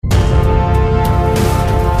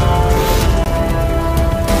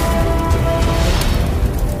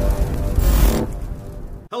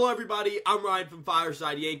everybody, I'm Ryan from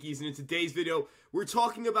Fireside Yankees, and in today's video, we're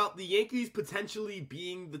talking about the Yankees potentially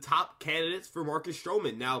being the top candidates for Marcus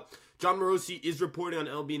Stroman. Now, Jon Morosi is reporting on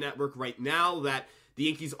MLB Network right now that the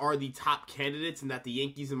Yankees are the top candidates and that the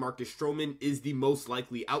Yankees and Marcus Stroman is the most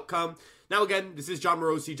likely outcome. Now, again, this is Jon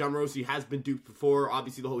Morosi. Jon Morosi has been duped before.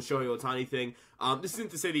 Obviously, the whole Shohei Ohtani thing. This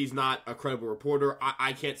isn't to say that he's not a credible reporter.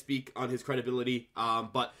 I can't speak on his credibility,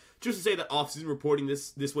 but just to say that off-season reporting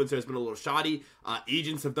this winter has been a little shoddy.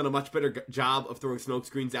 Agents have done a much better job of throwing smoke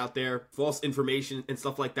screens out there. False information and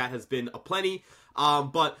stuff like that has been aplenty.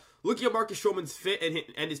 But looking at Marcus Stroman's fit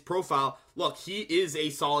and his profile, look, he is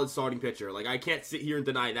a solid starting pitcher. Like, I can't sit here and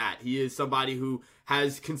deny that. He is somebody who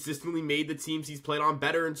has consistently made the teams he's played on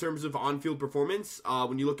better in terms of on-field performance.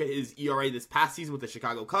 When you look at his ERA this past season with the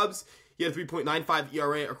Chicago Cubs, he had a 3.95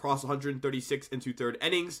 ERA across 136 and two-third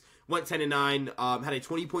innings, went 10-9, had a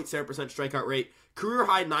 20.7% strikeout rate,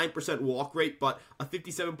 career-high 9% walk rate, but a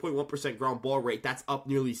 57.1% ground ball rate. That's up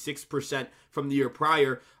nearly 6% from the year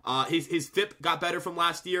prior. His FIP got better from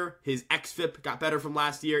last year. His xFIP got better from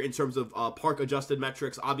last year in terms of park-adjusted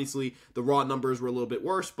metrics. Obviously, the raw numbers were a little bit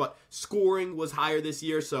worse, but scoring was higher this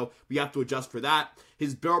year, so we have to adjust for that.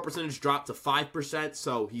 His barrel percentage dropped to 5%,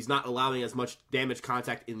 so he's not allowing as much damage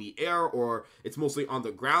contact in the air, or it's mostly on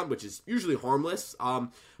the ground, which is usually harmless.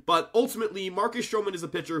 But ultimately, Marcus Stroman is a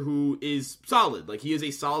pitcher who is solid. Like, he is a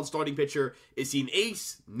solid starting pitcher. Is he an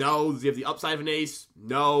ace? No. Does he have the upside of an ace?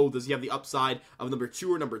 No. Does he have the upside of number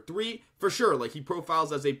 2 or number 3? For sure. Like, he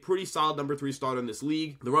profiles as a pretty solid number 3 starter in this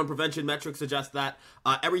league. The run prevention metrics suggest that.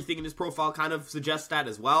 Everything in his profile kind of suggests that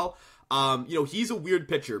as well. He's a weird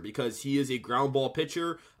pitcher because he is a ground ball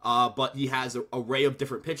pitcher, but he has an array of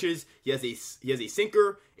different pitches. He has a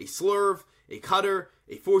sinker, a slurve, a cutter,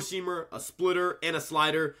 a four-seamer, a splitter, and a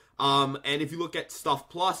slider. And if you look at Stuff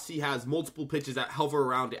Plus, he has multiple pitches that hover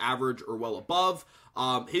around average or well above.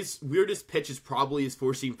 His weirdest pitch is probably his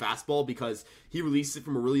four-seam fastball because he released it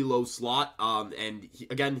from a really low slot. And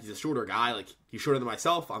he's a shorter guy. Like, he's shorter than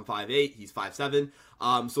myself. I'm 5'8", he's 5'7".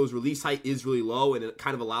 So his release height is really low, and it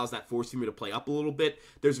kind of allows that four-seamer to play up a little bit.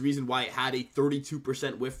 There's a reason why it had a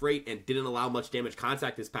 32% whiff rate and didn't allow much damage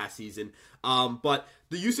contact this past season. But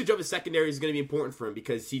the usage of his secondary is going to be important for him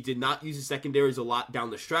because he did not use his secondaries a lot down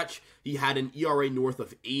the stretch. He had an ERA north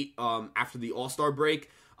of 8 after the All-Star break.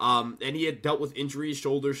 And he had dealt with injuries,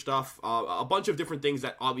 shoulder stuff, a bunch of different things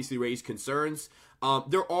that obviously raised concerns.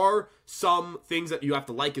 There are some things that you have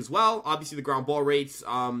to like as well. Obviously, the ground ball rates,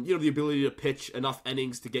 the ability to pitch enough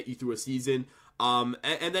innings to get you through a season. And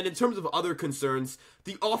then in terms of other concerns,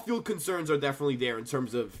 the off-field concerns are definitely there in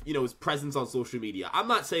terms of, his presence on social media. I'm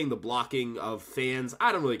not saying the blocking of fans.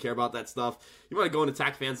 I don't really care about that stuff. You want to go and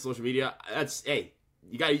attack fans on social media?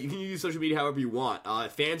 You can use social media however you want.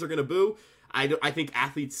 If fans are going to boo, I think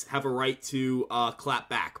athletes have a right to clap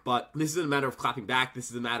back, but this isn't a matter of clapping back. This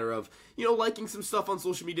is a matter of, liking some stuff on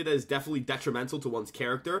social media that is definitely detrimental to one's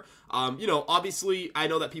character. Obviously, I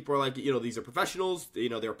know that people are like, these are professionals,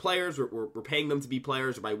 they're players, we're paying them to be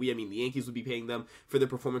players, or by we, I mean the Yankees would be paying them for their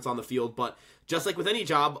performance on the field, but just like with any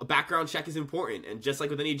job, a background check is important, and just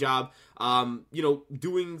like with any job,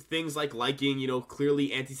 doing things like liking,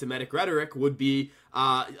 clearly anti-Semitic rhetoric would be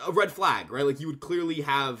a red flag, right? Like, you would clearly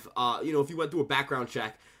have, if you went through a background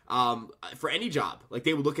check, for any job, like,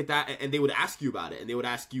 they would look at that and they would ask you about it, and they would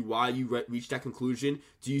ask you why you reached that conclusion.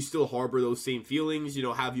 Do you still harbor those same feelings?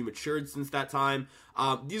 Have you matured since that time?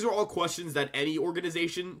 These are all questions that any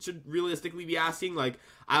organization should realistically be asking. Like,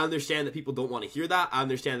 I understand that people don't want to hear that. I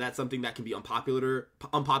understand that's something that can be unpopular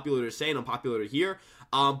to say and unpopular to hear.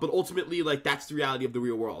 But ultimately, like, that's the reality of the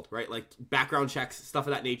real world, right? Like, background checks, stuff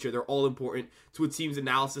of that nature, they're all important to a team's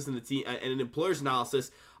analysis and an employer's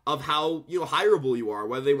analysis of how, hireable you are,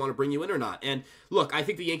 whether they want to bring you in or not. And look, I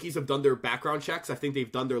think the Yankees have done their background checks. I think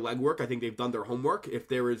they've done their legwork. I think they've done their homework if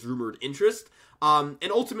there is rumored interest. And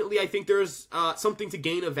ultimately, I think there's something to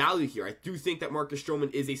gain of value here. I do think that Marcus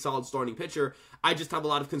Stroman is a solid starting pitcher. I just have a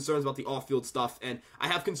lot of concerns about the off-field stuff, and I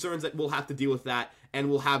have concerns that we'll have to deal with that, and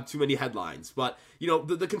we'll have too many headlines. But,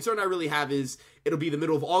 the concern I really have is it'll be the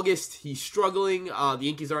middle of August. He's struggling. The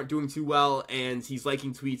Yankees aren't doing too well, and he's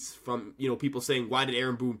liking tweets from, people saying, why did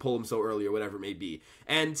Aaron Boone pull him so early, or whatever it may be.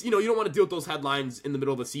 And, you don't want to deal with those headlines in the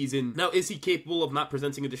middle of a season. Now, is he capable of not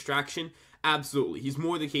presenting a distraction? Absolutely. He's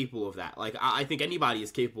more than capable of that. Like, I think anybody is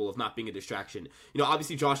capable of not being a distraction.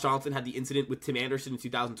 Obviously Josh Johnson had the incident with Tim Anderson in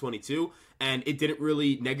 2022, and it didn't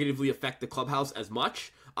really negatively affect the clubhouse as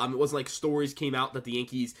much. It wasn't like stories came out that the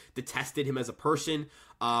Yankees detested him as a person,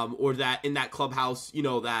 or that in that clubhouse,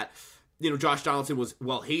 that Josh Donaldson was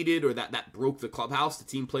well hated, or that broke the clubhouse. The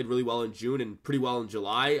team played really well in June and pretty well in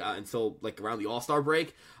July until like around the All-Star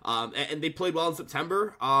break. And they played well in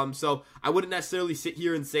September. So I wouldn't necessarily sit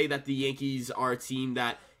here and say that the Yankees are a team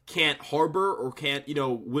that can't harbor or can't,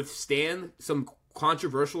 withstand some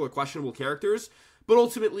controversial or questionable characters. But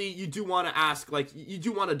ultimately, you do want to ask, like, you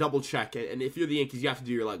do want to double check it. And if you're the Yankees, you have to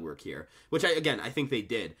do your legwork here, which I think they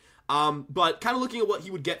did. But kind of looking at what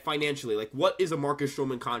he would get financially, like what is a Marcus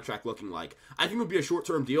Stroman contract looking like? I think it would be a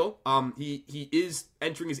short-term deal. He is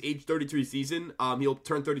entering his age 33 season. He'll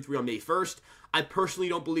turn 33 on May 1st. I personally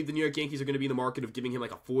don't believe the New York Yankees are going to be in the market of giving him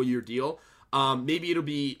like a 4-year deal. Maybe it'll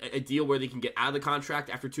be a deal where they can get out of the contract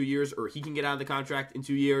after 2 years, or he can get out of the contract in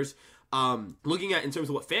 2 years. Looking at in terms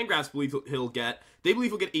of what Fangraphs believe he'll get, they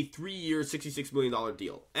believe he'll get a 3-year, $66 million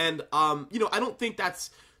deal. And, I don't think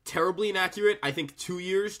that's terribly inaccurate. I think 2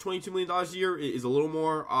 years, $22 million a year is a little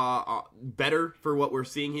more better for what we're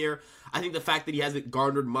seeing here. I think the fact that he hasn't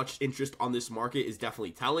garnered much interest on this market is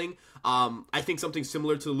definitely telling. I think something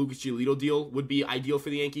similar to the Lucas Giolito deal would be ideal for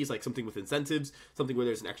the Yankees, like something with incentives, something where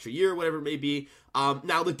there's an extra year, whatever it may be.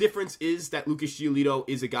 Now, the difference is that Lucas Giolito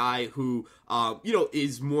is a guy who,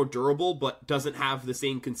 is more durable, but doesn't have the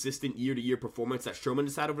same consistent year-to-year performance that Stroman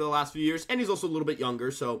has had over the last few years. And he's also a little bit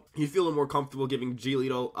younger, so you feel more comfortable giving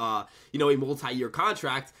Giolito, a multi-year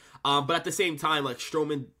contract. But at the same time, like,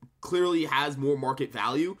 Stroman clearly has more market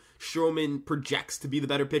value. Stroman projects to be the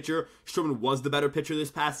better pitcher. Stroman was the better pitcher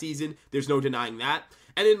this past season. There's no denying that.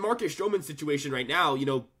 And in Marcus Stroman's situation right now,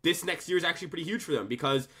 this next year is actually pretty huge for them,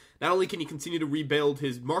 because not only can he continue to rebuild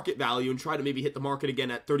his market value and try to maybe hit the market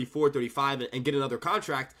again at 34, 35 and get another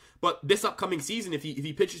contract, but this upcoming season, if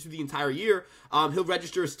he pitches through the entire year, he'll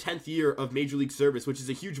register his 10th year of Major League service, which is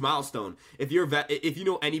a huge milestone. If you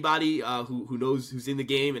know anybody who knows who's in the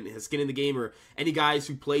game and has skin in the game, or any guys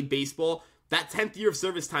who played baseball, that 10th year of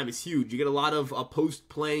service time is huge. You get a lot of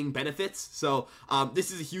post-playing benefits, so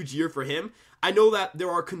this is a huge year for him. I know that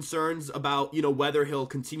there are concerns about, whether he'll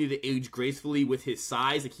continue to age gracefully with his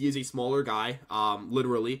size. Like, he is a smaller guy,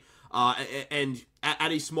 literally. And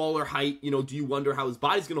at a smaller height, do you wonder how his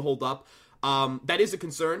body's going to hold up? That is a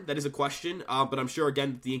concern. That is a question. But I'm sure,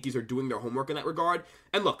 again, the Yankees are doing their homework in that regard.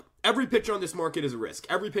 And look, every pitcher on this market is a risk.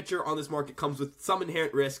 Every pitcher on this market comes with some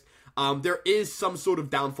inherent risk. There is some sort of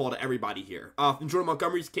downfall to everybody here. In Jordan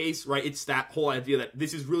Montgomery's case, right, it's that whole idea that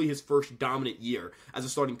this is really his first dominant year as a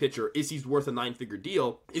starting pitcher. Is he worth a 9-figure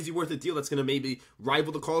deal? Is he worth a deal that's going to maybe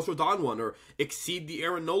rival the Carlos Rodon one, or exceed the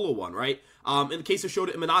Aaron Nola one, right? In the case of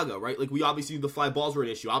Shota Imanaga, right, like, we obviously knew the fly balls were an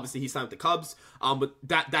issue. Obviously, he signed with the Cubs, but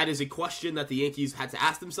that is a question that the Yankees had to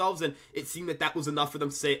ask themselves, and it seemed that was enough for them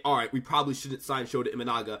to say, all right, we probably shouldn't sign Shota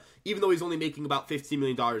Imanaga, even though he's only making about $15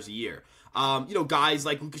 million a year. Guys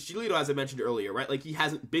like Lucas Giolito, as I mentioned earlier, right? Like, he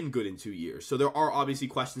hasn't been good in 2 years. So there are obviously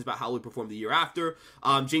questions about how he'll perform the year after.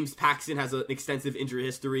 James Paxton has an extensive injury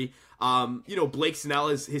history. Blake Snell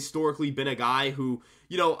has historically been a guy who,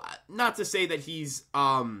 not to say that he's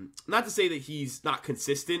not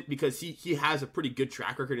consistent, because he has a pretty good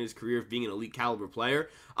track record in his career of being an elite caliber player.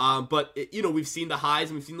 But we've seen the highs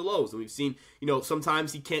and we've seen the lows, and we've seen,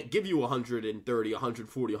 sometimes he can't give you 130,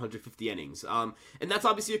 140, 150 innings. And that's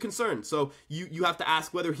obviously a concern. So you have to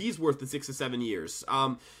ask whether he's worth the 6 to 7 years.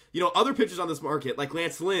 Other pitchers on this market, like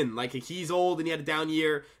Lance Lynn, like, he's old and he had a down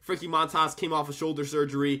year. Frankie Montas came off of shoulder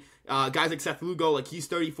surgery. Guys like Seth Lugo, like, he's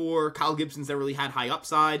 34. Kyle Gibson's never really had high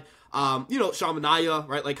upside. Sean Manaea,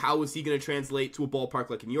 right? Like, how is he going to translate to a ballpark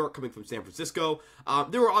like New York, coming from San Francisco?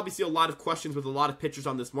 There were obviously a lot of questions with a lot of pitchers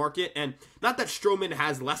on this market, and not that Stroman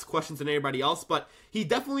has less questions than anybody else, but he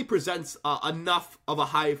definitely presents enough of a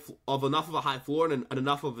high floor and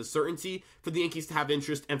enough of a certainty for the Yankees to have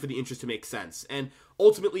interest and for the interest to make sense. And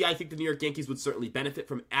ultimately, I think the New York Yankees would certainly benefit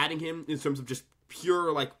from adding him in terms of just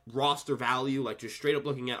pure, like, roster value, like, just straight up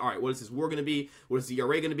looking at, all right, what is his WAR going to be? What is the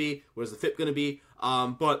ERA going to be? What is the FIP going to be?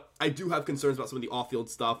 But I do have concerns about some of the off-field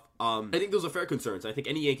stuff. I think those are fair concerns. I think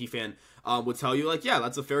any Yankee fan would tell you, like, yeah,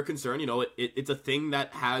 that's a fair concern. It's a thing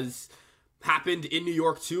that has happened in New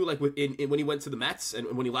York too, like when he went to the Mets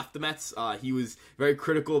and when he left the Mets, he was very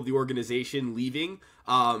critical of the organization leaving.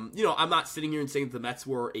 I'm not sitting here and saying that the Mets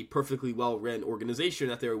were a perfectly well-run organization,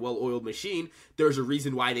 that they're a well-oiled machine. There's a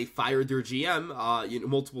reason why they fired their GM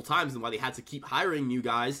multiple times and why they had to keep hiring new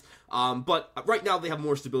guys. But right now they have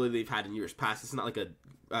more stability they've had in years past. It's not like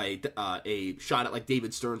a shot at like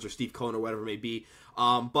David Stearns or Steve Cohen or whatever it may be.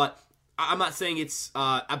 But I'm not saying it's,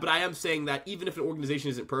 but I am saying that even if an organization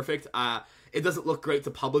isn't perfect, it doesn't look great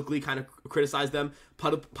to publicly kind of criticize them,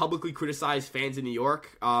 publicly criticize fans in New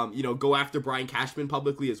York, go after Brian Cashman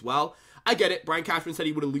publicly as well. I get it. Brian Cashman said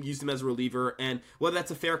he would have used him as a reliever, and whether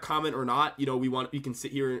that's a fair comment or not, we can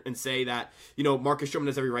sit here and say that, Marcus Stroman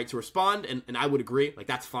has every right to respond, and I would agree. Like,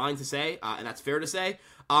 that's fine to say, and that's fair to say.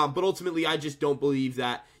 But ultimately, I just don't believe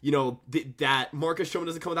that, that Marcus Stroman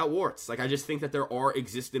doesn't come without warts. Like, I just think that there are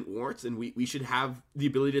existent warts, and we should have the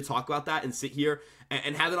ability to talk about that and sit here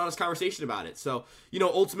and have an honest conversation about it. So,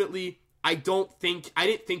 ultimately, I didn't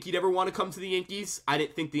think he'd ever want to come to the Yankees. I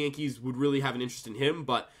didn't think the Yankees would really have an interest in him,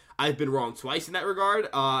 but I've been wrong twice in that regard.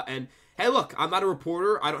 And hey, look, I'm not a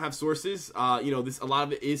reporter. I don't have sources. A lot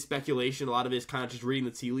of it is speculation. A lot of it is kind of just reading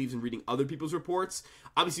the tea leaves and reading other people's reports.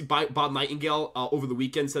 Obviously, Bob Nightingale over the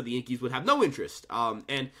weekend said the Yankees would have no interest.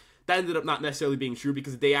 And that ended up not necessarily being true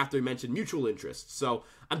because the day after he mentioned mutual interest. So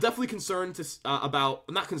I'm definitely I'm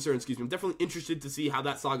definitely interested to see how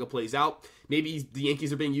that saga plays out. Maybe the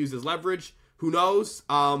Yankees are being used as leverage. Who knows?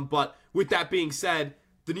 But with that being said,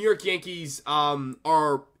 the New York Yankees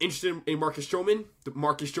are interested in Marcus Stroman.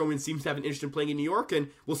 Marcus Stroman seems to have an interest in playing in New York,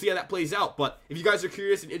 and we'll see how that plays out. But if you guys are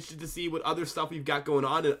curious and interested to see what other stuff we've got going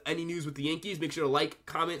on and any news with the Yankees, make sure to like,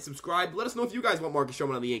 comment, subscribe. Let us know if you guys want Marcus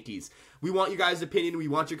Stroman on the Yankees. We want you guys' opinion. We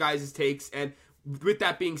want your guys' takes. And with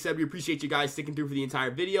that being said, we appreciate you guys sticking through for the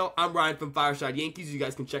entire video. I'm Ryan from Fireside Yankees. You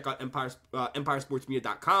guys can check out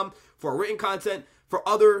EmpireSportsMedia.com for our written content. For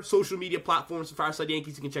other social media platforms for Fireside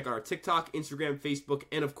Yankees, you can check out our TikTok, Instagram, Facebook,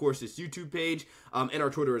 and of course this YouTube page, and our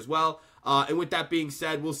Twitter as well. And with that being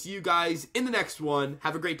said, we'll see you guys in the next one.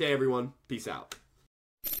 Have a great day, everyone. Peace out.